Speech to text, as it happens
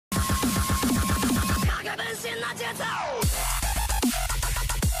Hey,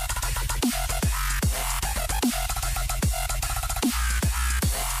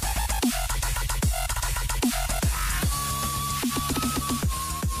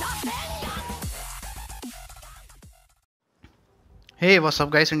 what's up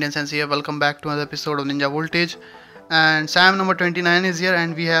guys, Indian Sense here. Welcome back to another episode of Ninja Voltage. And Sam number 29 is here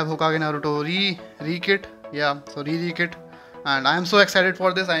and we have Hokage Naruto Re-Rekit. Yeah, so Re-Rekit. And I'm so excited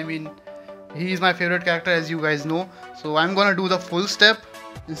for this. I mean, he is my favorite character, as you guys know. So I'm gonna do the full step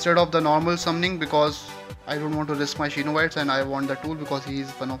instead of the normal summoning because I don't want to risk my Shinobites and I want the tool because he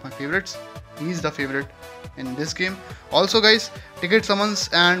is one of my favorites. He is the favorite in this game. Also guys, ticket summons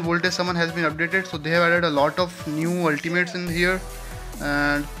and voltage summon has been updated, so they have added a lot of new ultimates in here.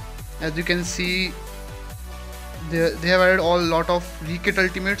 And as you can see, they have added a lot of Re-Rekit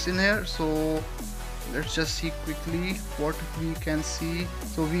ultimates in here. So let's just see quickly what we can see.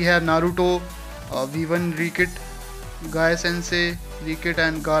 So we have Naruto V1 Re-Rekit, Gaia Sensei Re-Rekit,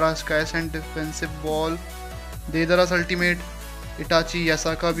 and Gaara's Kaisen defensive ball, Deidara's ultimate, Itachi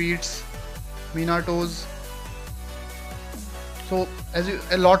Yasaka beats, Minato's. So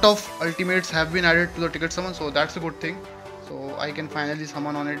a lot of ultimates have been added to the ticket summon, so that's a good thing. So I can finally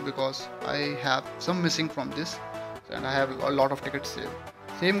summon on it because I have some missing from this and I have a lot of tickets saved.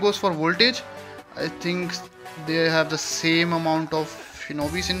 Same goes for voltage. I think they have the same amount of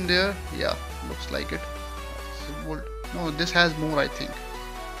shinobis in there. Yeah, looks like it. No, this has more, I think.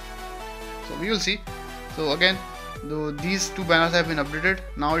 So we will see. So again, these two banners have been updated.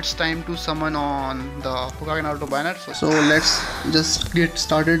 Now it's time to summon on the Hokage Naruto banner. So let's just get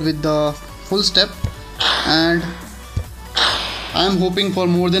started with the full step, and I'm hoping for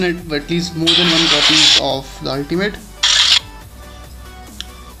at least more than one copy of the ultimate.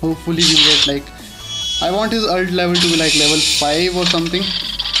 Hopefully we get like, I want his ult level to be like level 5 or something.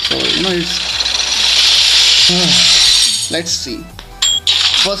 So you know, it's let's see.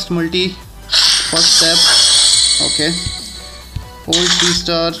 First step. Okay, old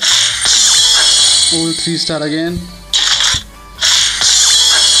 3-star, old 3-star again.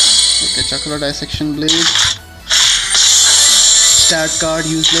 Okay, chakra dissection blade. Stat card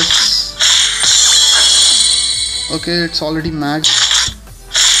useless. Okay, it's already maxed.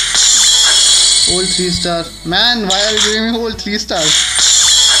 Old 3-star. Man, why are you giving me old 3-star?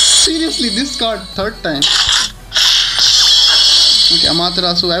 Seriously, this card third time. Okay,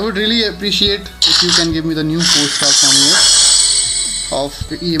 Amaterasu. I would really appreciate if you can give me the new 4-star from here of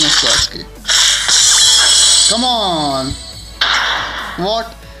the EMS Sasuke. Come on.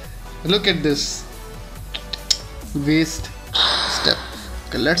 What? Look at this. Waste step.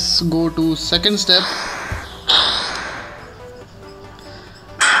 Okay, let's go to second step.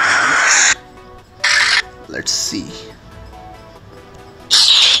 Let's see.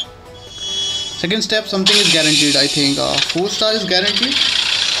 Second step, something is guaranteed. I think 4-star is guaranteed.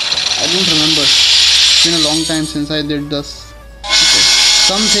 I don't remember. It's been a long time since I did this. Okay.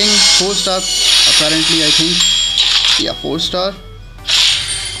 Something 4-star apparently, I think. Yeah, 4-star.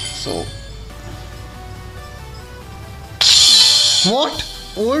 So what?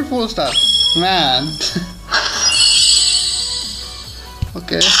 Old 4-star. Man.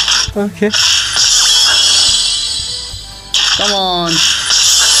 Okay. Come on.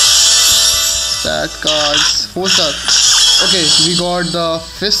 Stat cards. 4-star. Okay, we got the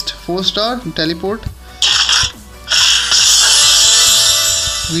fist 4-star teleport.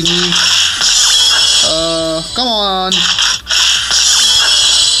 We need come on.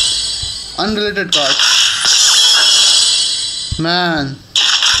 Unrelated card. Man.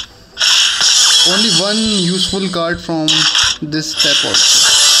 Only one useful card from this step also.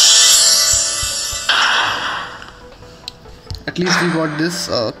 At least we got this.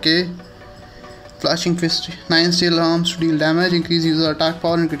 Okay. Flashing fist, 9 steel arms to deal damage, increase user attack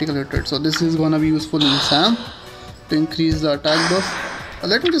power and critical hit rate. So this is gonna be useful in Sam to increase the attack buff.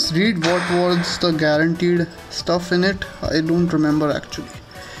 Let me just read what was the guaranteed stuff in it. I don't remember actually.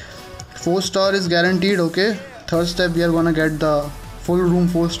 4-star is guaranteed. Okay. Third step we are gonna get the full room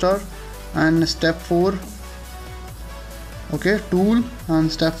 4-star, and step 4. Okay, tool,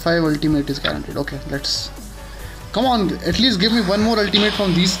 and step 5 ultimate is guaranteed. Okay, let's. Come on, at least give me one more ultimate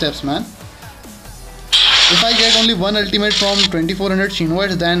from these steps, man. If I get only one ultimate from 2400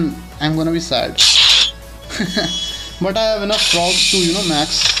 Shinobites, then I'm gonna be sad. But I have enough frogs to,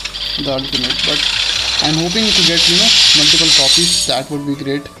 max the ultimate. But I'm hoping to get, multiple copies. That would be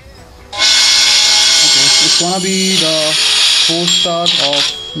great. Okay, it's gonna be the 4-star of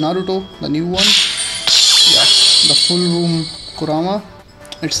Naruto, the new one. Yeah, the full room Kurama.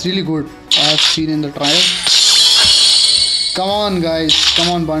 It's really good. I have seen in the trial. Come on, guys. Come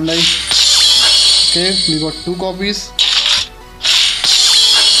on, Bandai. Okay, we got 2 copies.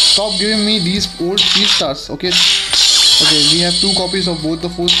 Stop giving me these old 3 stars. Okay. Okay, we have 2 copies of both the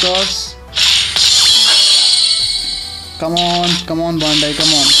 4 stars. Come on Bandai,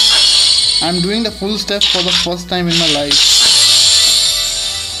 come on. I'm doing the full step for the first time in my life.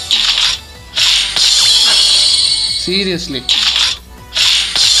 Seriously.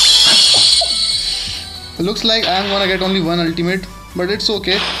 It looks like I'm gonna get only 1 ultimate, but it's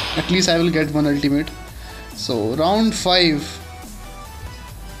okay. At least I will get 1 ultimate. So round 5.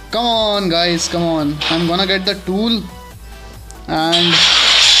 Come on guys, come on. I'm gonna get the tool and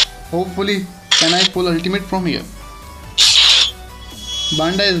hopefully can I pull ultimate from here.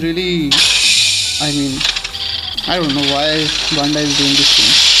 Bandai is really, I mean, I don't know why Bandai is doing this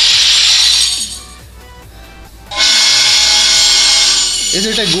thing. Is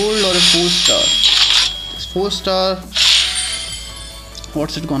it a gold or a 4 star? It's 4 star.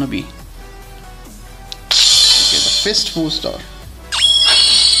 What's it gonna be? Okay, the fist 4 star.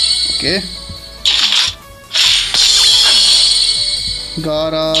 Okay.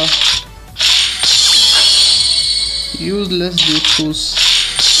 Gara. Useless jutsus.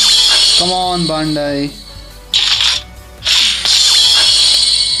 Come on Bandai.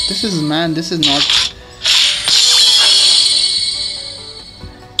 This is not. This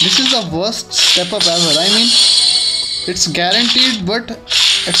is the worst step up ever. I mean, it's guaranteed, but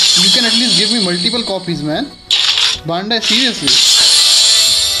you can at least give me multiple copies, man. Bandai, seriously.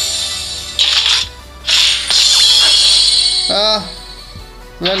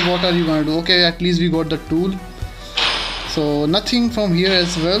 Well, what are you gonna do? Okay, at least we got the tool. So nothing from here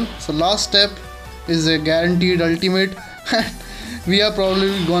as well. So last step is a guaranteed ultimate. We are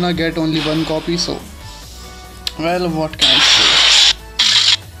probably gonna get only 1 copy. So, well, what can I say?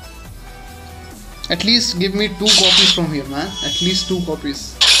 At least give me 2 copies from here, man. At least 2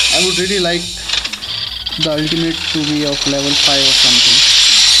 copies. I would really like the ultimate to be of level 5 or something.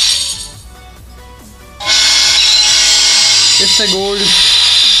 It's a gold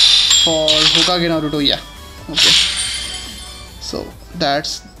for Hokage Naruto, yeah. Okay. So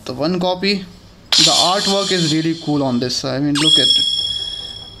that's the 1 copy. The artwork is really cool on this. I mean, look at it.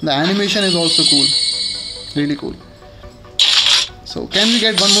 The animation is also cool. Really cool. So can we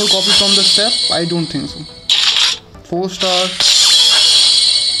get 1 more copy from the step? I don't think so. 4 star.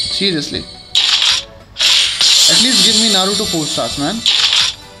 Seriously. At least give me Naruto 4 stars, man.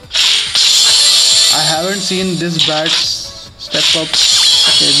 I haven't seen this bad step up.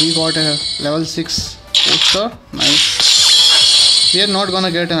 Okay, we got a level 6 4 star. Nice. We are not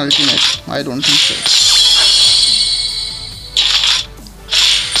gonna get an ultimate. I don't think so.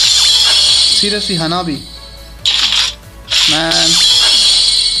 Seriously, Hanabi. Man.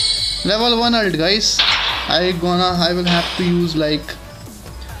 Level 1 ult, guys. I will have to use like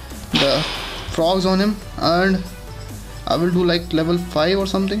the frogs on him, and I will do like level 5 or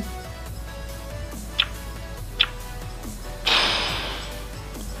something.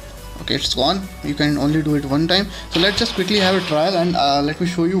 Okay, it's gone. You can only do it 1 time. So let's just quickly have a trial, and let me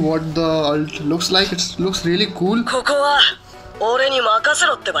show you what the ult looks like. It looks really cool.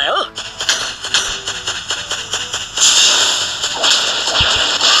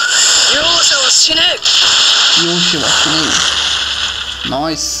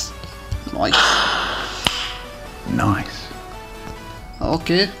 Nice.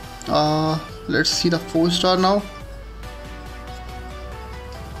 Okay, let's see the 4 star now.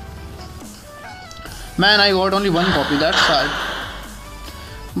 Man, I got only 1 copy. That's sad.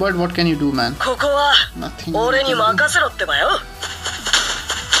 But what can you do, man? Nothing.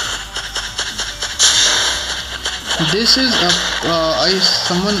 This is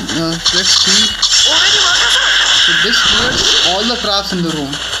let's see. So this clears all the traps in the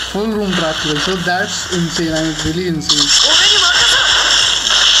room. Full room trap clear. So that's insane. I mean, really insane.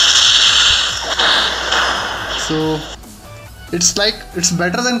 So it's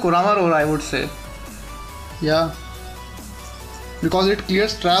better than Kurama Roar, I would say. Yeah. Because it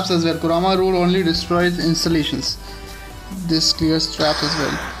clears traps as well. Kurama Roar only destroys installations. This clears traps as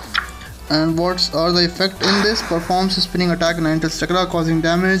well. And what are the effects in this? Performs a spinning attack and enters chakra, causing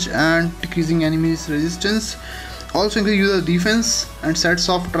damage and decreasing enemies' resistance. Also increase user defense and sets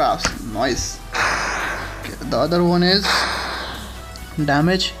off traps. Nice. Okay, the other one is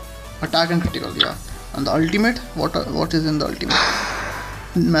damage, attack and critical. Yeah. And the ultimate, what is in the ultimate?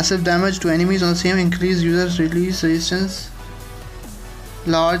 Massive damage to enemies on the same, increase users release resistance.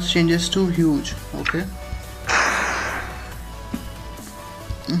 Large changes to huge. Okay.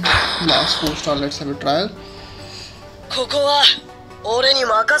 Last 4 star, let's have a trial.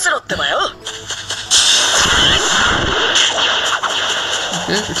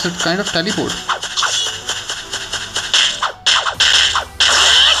 Okay, it's a kind of teleport.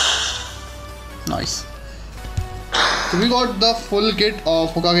 Nice. So we got the full kit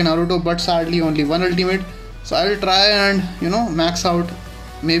of Hokage Naruto, but sadly only one ultimate. So I will try and max out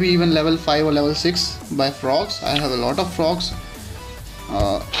maybe even level 5 or level 6 by frogs. I have a lot of frogs.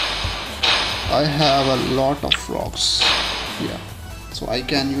 Yeah, so I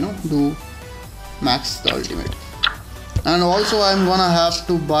can do max the ultimate. And also I'm gonna have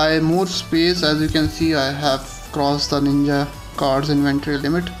to buy more space. As you can see, I have crossed the ninja cards inventory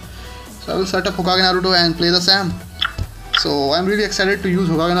limit. So I will set up Hokage Naruto and play the Sam. So I'm really excited to use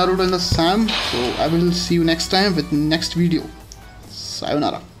Hokage Naruto in the Sam. So I will see you next time with next video.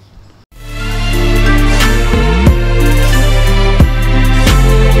 Sayonara.